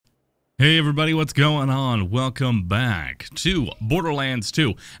Hey everybody, what's going on? Welcome back to Borderlands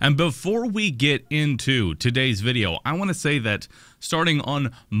 2. And before we get into today's video, I want to say that starting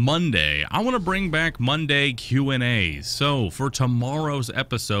on Monday, I want to bring back Monday Q&A. So for tomorrow's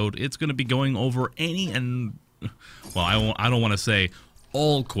episode, it's going to be going over I don't want to say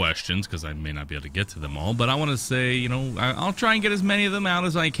all questions because I may not be able to get to them all, but I want to say, I'll try and get as many of them out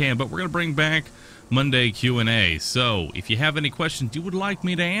as I can, but we're going to bring back Monday Q&A. So if you have any questions you would like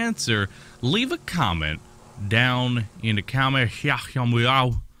me to answer, leave a comment down in the comment section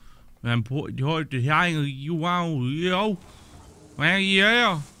below and put your yeah, and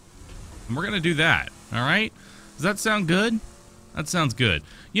we're gonna do that. All right, does that sound good? That sounds good.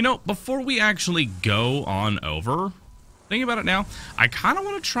 Before we actually go on over, think about it now, I kind of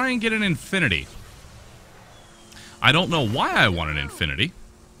want to try and get an infinity. I don't know why I want an infinity.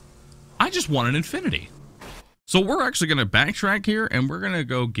 I just want an infinity. So we're actually going to backtrack here, and we're going to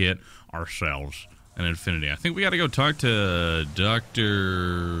go get ourselves an infinity. I think we got to go talk to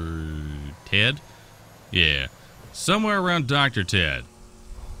Dr. Ted. Yeah, somewhere around Dr. Ted.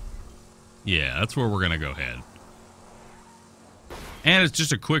 Yeah, that's where we're going to go head. And it's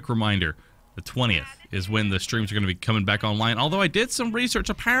just a quick reminder, the 20th is when the streams are going to be coming back online. Although I did some research,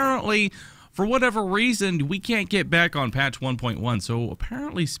 apparently, for whatever reason, we can't get back on patch 1.1, so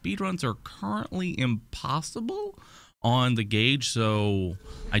apparently speedruns are currently impossible on the gauge, so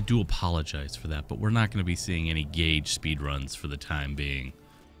I do apologize for that, but we're not going to be seeing any gauge speedruns for the time being.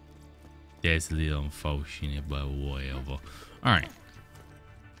 That's a little unfortunate, but whatever. Alright.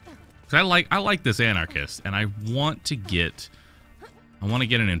 I like this anarchist, and I want to get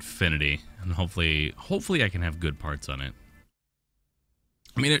an infinity, and hopefully I can have good parts on it.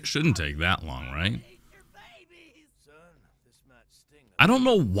 I mean, it shouldn't take that long, right? I don't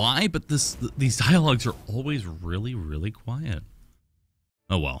know why, but these dialogues are always really, really quiet.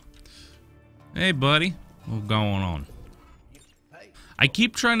 Oh, well. Hey, buddy. What's going on? I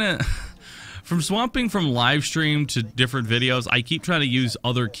keep trying to... From swapping from live stream to different videos, I keep trying to use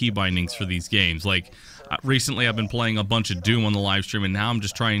other key bindings for these games. Like, recently I've been playing a bunch of Doom on the live stream, and now I'm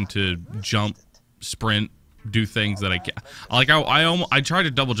just trying to jump, sprint, do things that I can't. Like, I tried to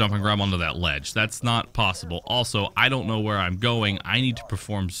double jump and grab onto that ledge. That's not possible. Also, I don't know where I'm going. I need to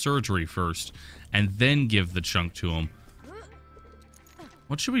perform surgery first and then give the chunk to him.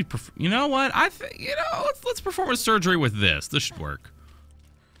 What should we perform? You know what? Let's perform a surgery with this. This should work.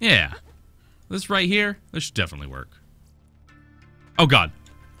 Yeah. This right here, this should definitely work. Oh, God.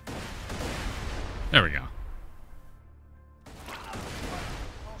 There we go.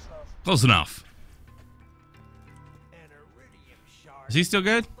 Close enough. Is he still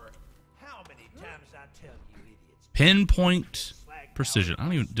good? Pinpoint precision. I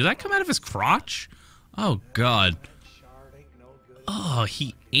don't even... Did that come out of his crotch? Oh, God. Oh,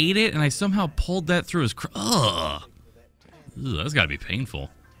 he ate it, and I somehow pulled that through his crotch. Ugh. That's got to be painful.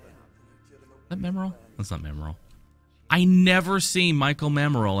 Is that Memorel? That's not Memorel. I never see Michael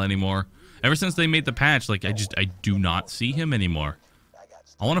Memorel anymore. Ever since they made the patch, like, I do not see him anymore.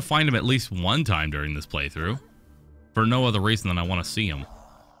 I want to find him at least one time during this playthrough. For no other reason than I want to see him.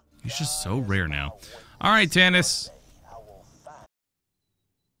 He's just so rare now. All right, Tannis.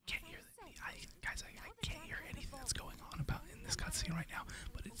 Can't hear guys, I can't hear anything that's going on about in this cutscene right now,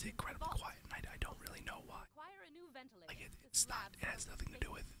 but it's incredibly quiet, and I don't really know why. Like, it's not. It has nothing to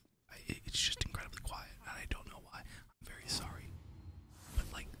do with. It's just incredibly quiet, and I don't know why. I'm very sorry. But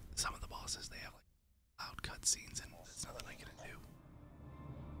like some of the bosses, they have like loud cutscenes, and there's nothing I can do.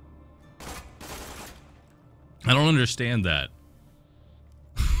 I don't understand that.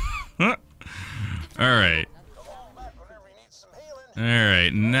 Alright.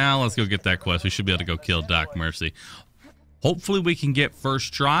 Alright, now let's go get that quest. We should be able to go kill Doc Mercy. Hopefully we can get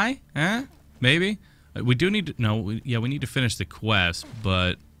first try. Maybe? We do need to... No, we need to finish the quest,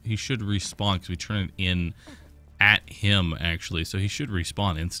 but he should respawn because we turn it in at him, actually. So he should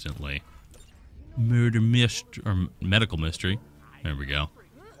respawn instantly. Murder mystery... Or medical mystery. There we go.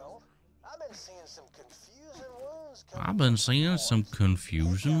 I've been seeing some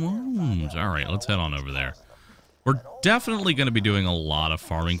confusing wounds. Alright, let's head on over there. We're definitely going to be doing a lot of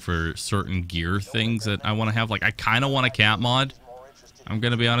farming for certain gear things that I want to have. Like, I kind of want a cat mod. I'm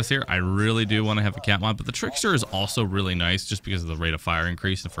going to be honest here. I really do want to have a cat mod. But the Trickster is also really nice just because of the rate of fire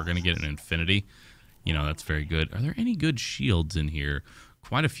increase. If we're going to get an infinity, that's very good. Are there any good shields in here?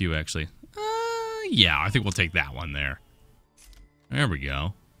 Quite a few, actually. Yeah, I think we'll take that one there. There we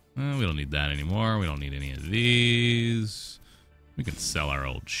go. We don't need that anymore. We don't need any of these. We can sell our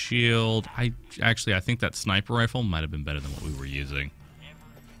old shield. I think that sniper rifle might have been better than what we were using.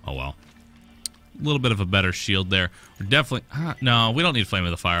 Oh well. A little bit of a better shield there. We're definitely... no, we don't need Flame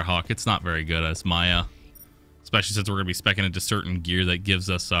of the Firehawk. It's not very good as Maya. Especially since we're going to be speccing into certain gear that gives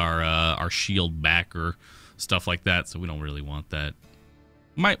us our shield back or stuff like that. So we don't really want that.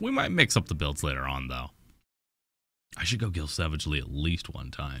 We might mix up the builds later on, though. I should go kill Savagely at least one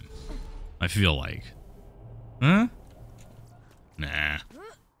time. I feel like. Huh? Nah.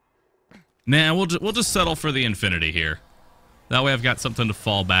 Nah, we'll just settle for the Infinity here. That way I've got something to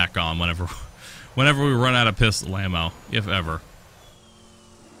fall back on whenever we run out of pistol ammo, if ever.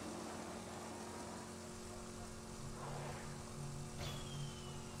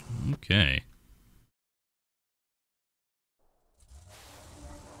 Okay.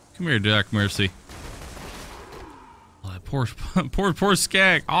 Come here, Dark Mercy. Oh, that poor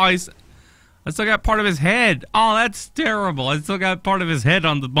Skag. Oh, I still got part of his head. Oh, that's terrible. I still got part of his head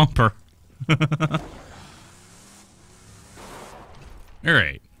on the bumper.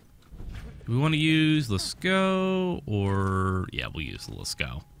 Alright. Do we want to use Lascaux or... yeah, we'll use the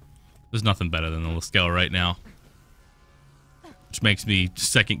Lascaux. There's nothing better than the Lascaux right now. Which makes me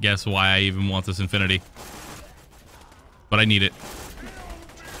second guess why I even want this Infinity. But I need it.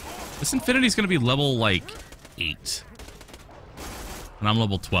 This Infinity's going to be level, like, 8. And I'm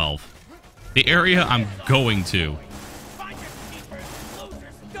level 12. The area I'm going to.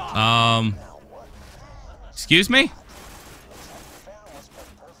 Excuse me?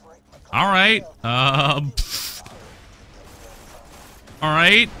 Alright.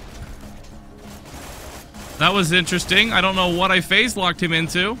 Alright. That was interesting. I don't know what I phase locked him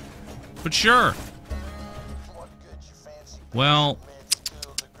into. But sure. Well,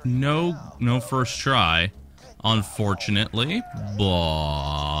 no first try, unfortunately,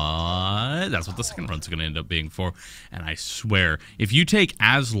 but that's what the second run's going to end up being for. And I swear, if you take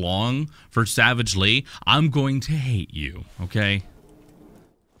as long for Savage Lee, I'm going to hate you, okay?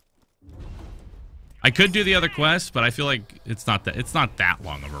 I could do the other quest, but I feel like it's not that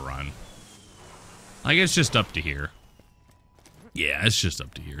long of a run. Like, it's just up to here. Yeah, it's just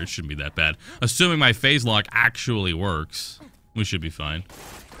up to here. It shouldn't be that bad. Assuming my phase lock actually works, we should be fine.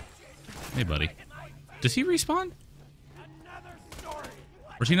 Hey, buddy. Does he respawn?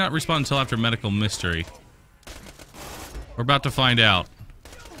 Or does he not respawn until after Medical Mystery? We're about to find out.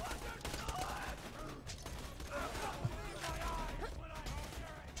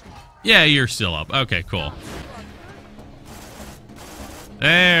 Yeah, you're still up. Okay, cool.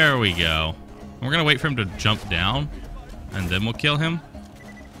 There we go. We're gonna wait for him to jump down, and then we'll kill him.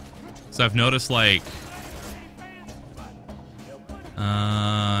 So I've noticed, like...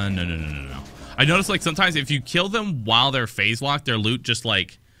 No. I noticed, like, sometimes if you kill them while they're phase locked, their loot just,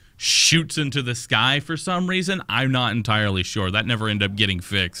 like, shoots into the sky for some reason. I'm not entirely sure. That never ended up getting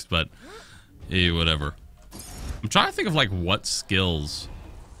fixed, but... whatever. I'm trying to think of, like, what skills...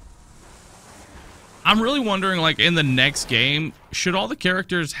 I'm really wondering, like, in the next game, should all the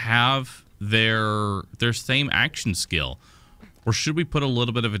characters have their same action skill? Or should we put a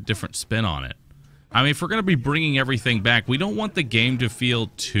little bit of a different spin on it? I mean, if we're going to be bringing everything back, we don't want the game to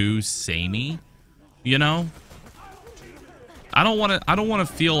feel too samey, you know? I don't want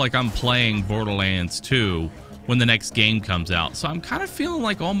to feel like I'm playing Borderlands 2 when the next game comes out. So I'm kind of feeling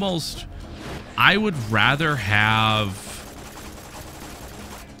like almost I would rather have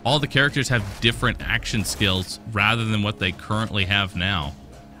all the characters have different action skills rather than what they currently have now.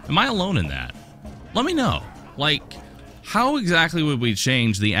 Am I alone in that? Let me know. Like, how exactly would we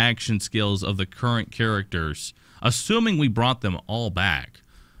change the action skills of the current characters, assuming we brought them all back,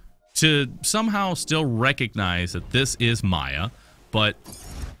 to somehow still recognize that this is Maya, but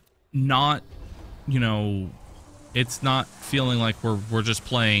not, you know, it's not feeling like we're just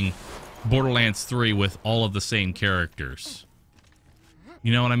playing Borderlands 3 with all of the same characters.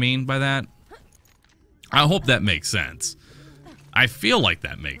 You know what I mean by that? I hope that makes sense. I feel like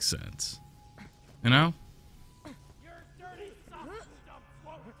that makes sense. You know?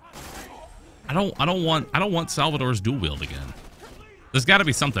 I don't want Salvador's dual wield again. There's got to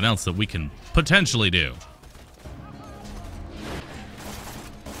be something else that we can potentially do.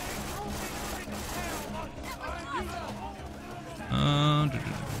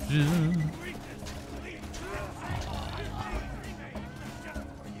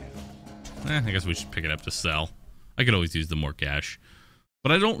 I guess we should pick it up to sell. I could always use the more cash.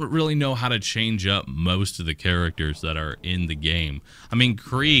 But I don't really know how to change up most of the characters that are in the game. I mean,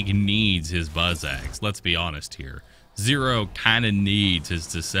 Krieg needs his Buzz Axe, let's be honest here. Zero kind of needs his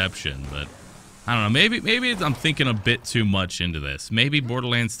Deception, but I don't know. Maybe I'm thinking a bit too much into this. Maybe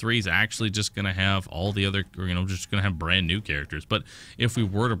Borderlands 3 is actually just going to have all the other, or, you know, just going to have brand new characters. But if we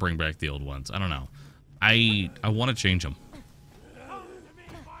were to bring back the old ones, I don't know. I want to change them.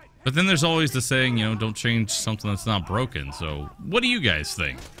 But then there's always the saying, you know, don't change something that's not broken. So, what do you guys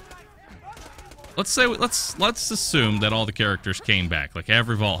think? Let's assume that all the characters came back, like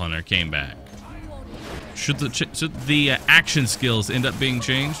every Vault Hunter came back. Should the action skills end up being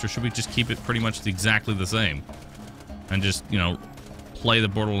changed, or should we just keep it pretty much exactly the same? And just, you know, play the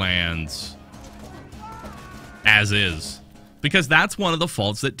Borderlands as is. Because that's one of the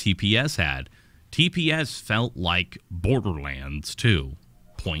faults that TPS had. TPS felt like Borderlands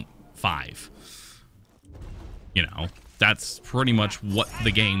 2.5. You know, that's pretty much what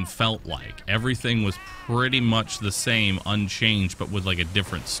the game felt like. Everything was pretty much the same, unchanged, but with like a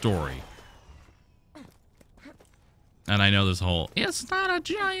different story. And I know this whole, it's not a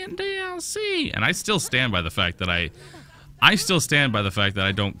giant DLC. And I still stand by the fact that I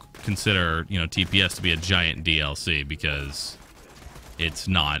don't consider, you know, TPS to be a giant DLC, because it's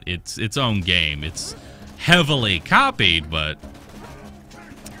not. It's its own game. It's heavily copied, but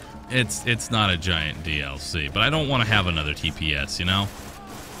it's not a giant DLC. But I don't want to have another TPS, you know?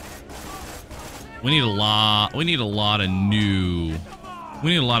 We need a lot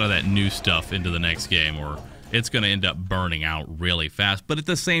of that new stuff into the next game, or it's going to end up burning out really fast. But at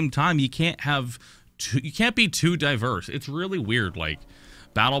the same time, you can't be too diverse. It's really weird. Like,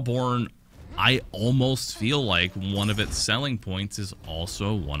 Battleborn, I almost feel like one of its selling points is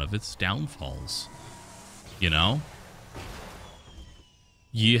also one of its downfalls. You know?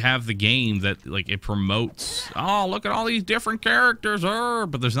 You have the game that, like, it promotes, oh, look at all these different characters,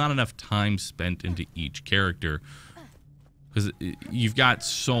 but there's not enough time spent into each character. Because you've got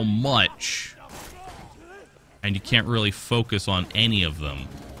so much, and you can't really focus on any of them.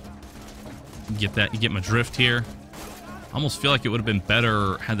 You get my drift here? I almost feel like it would have been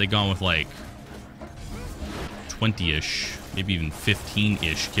better had they gone with like 20-ish, maybe even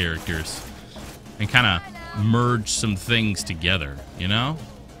 15-ish characters, and kind of merge some things together, you know?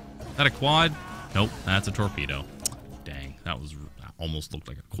 Is that a quad? Nope, that's a torpedo. Dang, that almost looked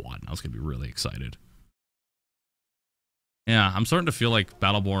like a quad, and I was going to be really excited. Yeah, I'm starting to feel like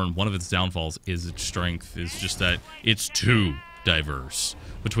Battleborn, one of its downfalls is its strength, is just that it's too diverse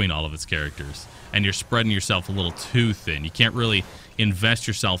between all of its characters, and you're spreading yourself a little too thin. You can't really invest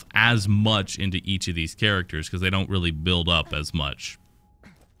yourself as much into each of these characters because they don't really build up as much.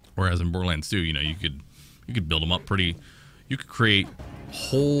 Whereas in Borderlands 2, you know, you could build them up pretty. You could create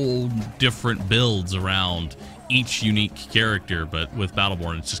whole different builds around each unique character, but with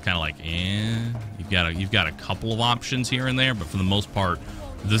Battleborn, it's just kind of like, you've got a couple of options here and there, but for the most part,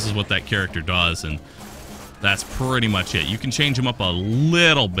 this is what that character does, and that's pretty much it. You can change them up a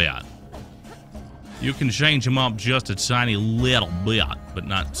little bit. You can change them up just a tiny little bit, but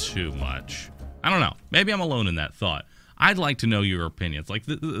not too much. I don't know. Maybe I'm alone in that thought. I'd like to know your opinions. Like,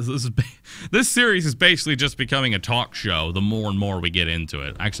 this series is basically just becoming a talk show the more and more we get into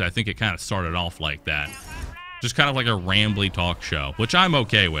it. Actually, I think it kind of started off like that. Just kind of like a rambly talk show, which I'm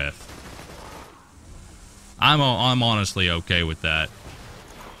okay with. I'm honestly okay with that.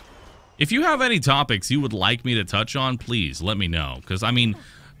 If you have any topics you would like me to touch on, please let me know. Because, I mean,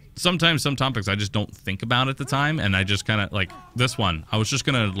 sometimes some topics I just don't think about at the time, and I just kind of, like, this one, I was just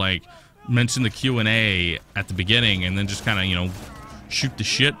going to, like, mention the Q&A at the beginning, and then just kind of, you know, shoot the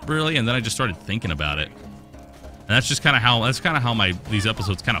shit, really, and then I just started thinking about it. And that's just kind of how, these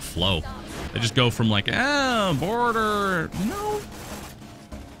episodes kind of flow. They just go from, like, border,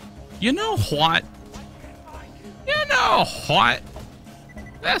 you know what?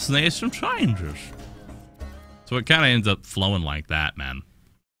 This needs some changes. So it kind of ends up flowing like that, man.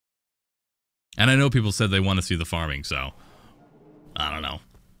 And I know people said they want to see the farming, so I don't know.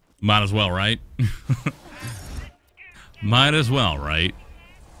 Might as well, right? Might as well, right?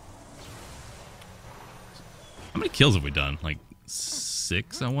 How many kills have we done? Like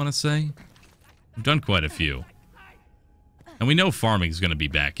 6, I want to say. We've done quite a few. And we know farming is going to be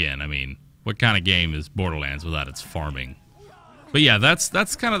back in. I mean, what kind of game is Borderlands without its farming? But yeah, that's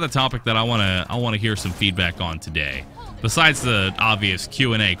kind of the topic that I want to hear some feedback on today. Besides the obvious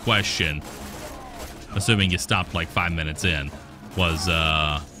Q&A question, assuming you stopped like 5 minutes in, was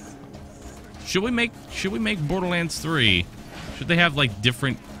should we make Borderlands 3? Should they have like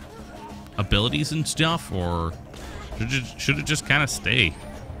different abilities and stuff, or should it just kind of stay?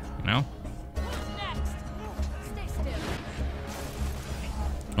 You know?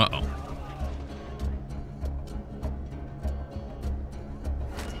 Uh-oh.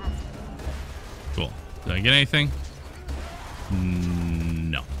 Cool. Did I get anything?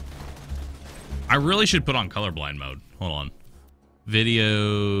 No. I really should put on colorblind mode. Hold on.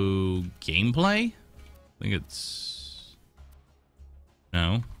 Video gameplay? I think it's...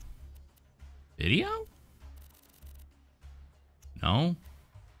 No. Video? No.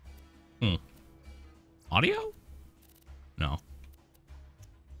 Audio? No.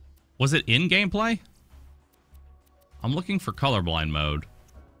 Was it in gameplay? I'm looking for colorblind mode.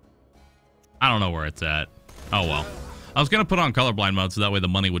 I don't know where it's at. Oh, well. I was going to put on colorblind mode so that way the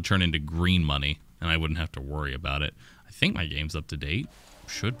money would turn into green money, and I wouldn't have to worry about it. I think my game's up to date.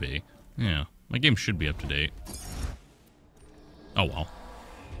 Should be. Yeah, my game should be up to date. Oh, well.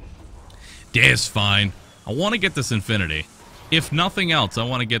 That's fine. I want to get this Infinity. If nothing else, I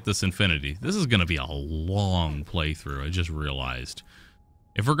want to get this Infinity. This is going to be a long playthrough, I just realized.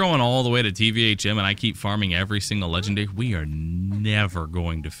 If we're going all the way to TVHM and I keep farming every single legendary, we are never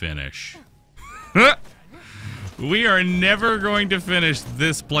going to finish. We are never going to finish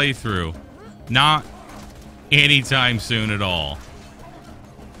this playthrough. Not anytime soon at all.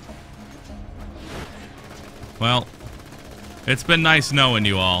 Well, it's been nice knowing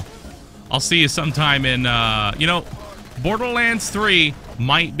you all. I'll see you sometime in, you know, Borderlands 3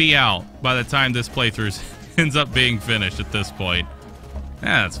 might be out by the time this playthrough ends up being finished at this point.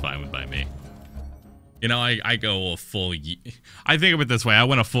 That's fine by me. You know, I go a full year. I think of it this way. I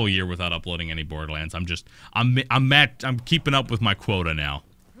went a full year without uploading any Borderlands. I'm keeping up with my quota now.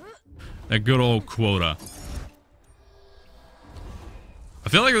 That good old quota. I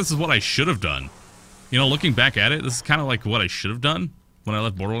feel like this is what I should have done. You know, looking back at it, this is kind of like what I should have done when I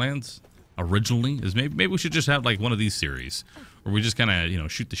left Borderlands originally. Is maybe we should just have like one of these series where we just kind of, you know,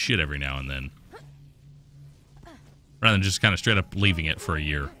 shoot the shit every now and then, rather than just kind of straight up leaving it for a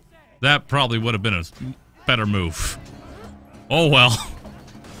year. That probably would have been a better move. Oh well.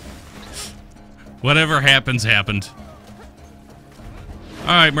 Whatever happens, happened.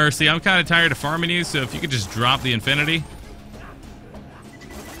 Alright, Mercy, I'm kind of tired of farming you, so if you could just drop the Infinity.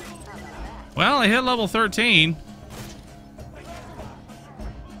 Well, I hit level 13.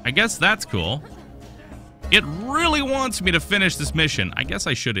 I guess that's cool. It really wants me to finish this mission. I guess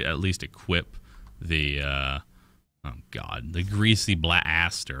I should at least equip the, oh god, the Greasy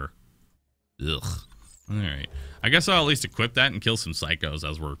Blaster. Ugh. Alright. I guess I'll at least equip that and kill some psychos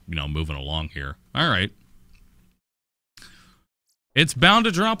as we're, you know, moving along here. Alright. It's bound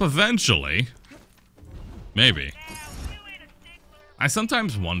to drop eventually. Maybe. I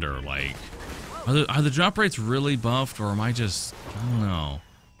sometimes wonder, like, are the drop rates really buffed, or am I just, I don't know.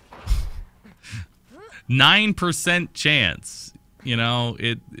 9% chance. You know,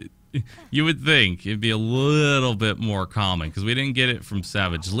 you would think it'd be a little bit more common, because we didn't get it from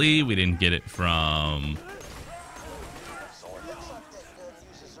Savage Lee, we didn't get it from...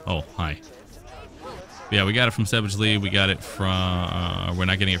 Oh, hi. Yeah, we got it from Savage Lee, we got it from... we're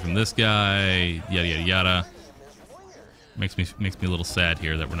not getting it from this guy, yada yada yada. Makes me a little sad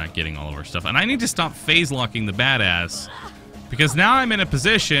here that we're not getting all of our stuff. And I need to stop phase locking the badass, because now I'm in a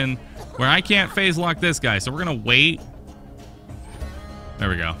position where I can't phase lock this guy, so we're gonna wait. There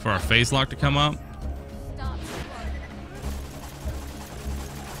we go, for our phase lock to come up.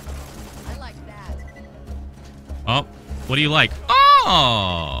 I like that. Oh, what do you like?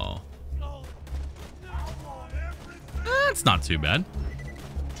 Oh! That's not too bad.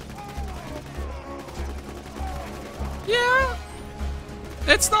 Yeah.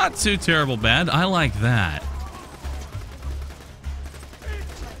 It's not too terrible bad. I like that.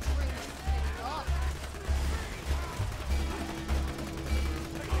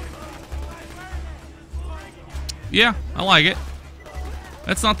 Yeah, I like it.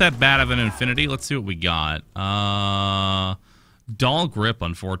 That's not that bad of an Infinity. Let's see what we got. Dull Grip,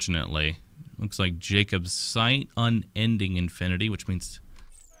 unfortunately. Looks like Jacob's Sight, Unending Infinity, which means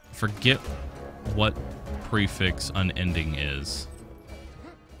forget what prefix unending is.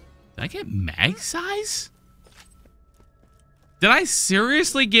 Did I get mag size? Did I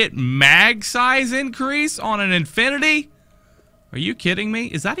seriously get mag size increase on an Infinity? Are you kidding me?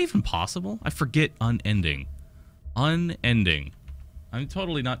 Is that even possible? I forget unending. Unending. I'm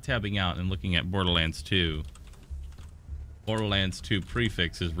totally not tabbing out and looking at Borderlands 2. Borderlands 2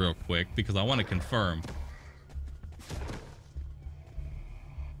 prefixes real quick because I want to confirm.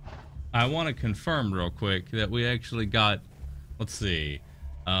 I want to confirm real quick that we actually got, let's see,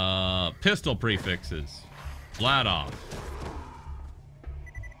 pistol prefixes. Flat off.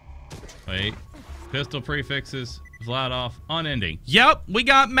 Wait. Pistol prefixes, flat off, unending. Yep, we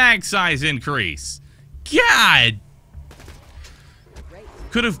got mag size increase. God!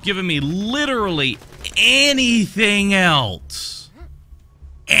 Could have given me literally anything else.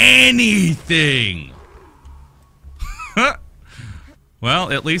 Anything.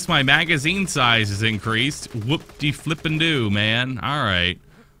 Well, at least my magazine size is increased. Whoop-de-flippin'-doo, man. Alright.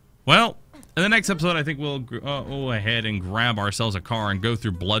 Well, In the next episode, I think we'll go ahead and grab ourselves a car and go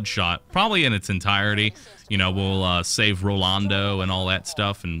through Bloodshot, probably in its entirety. You know, we'll save Rolando and all that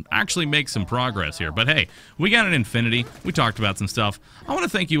stuff and actually make some progress here. But hey, we got an Infinity. We talked about some stuff. I want to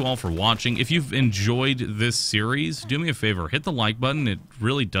thank you all for watching. If you've enjoyed this series, do me a favor, hit the like button. It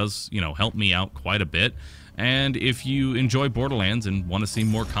really does, you know, help me out quite a bit. And if you enjoy Borderlands and want to see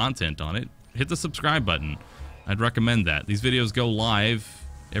more content on it, hit the subscribe button. I'd recommend that. These videos go live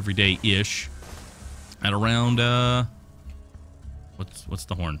every day-ish at around, what's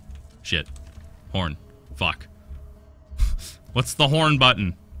the horn? Shit. Horn. Fuck. What's the horn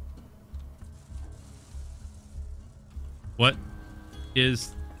button? What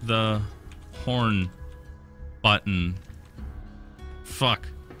is the horn button? Fuck.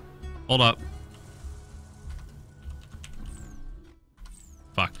 Hold up.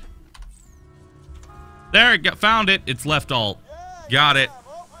 Fuck. There, found it. It's left alt. Got it.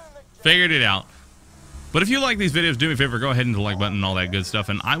 Figured it out. But if you like these videos, do me a favor, go ahead and hit the like button and all that good stuff,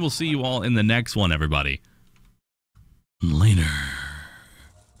 and I will see you all in the next one, everybody. Later.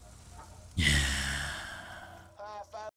 Yeah.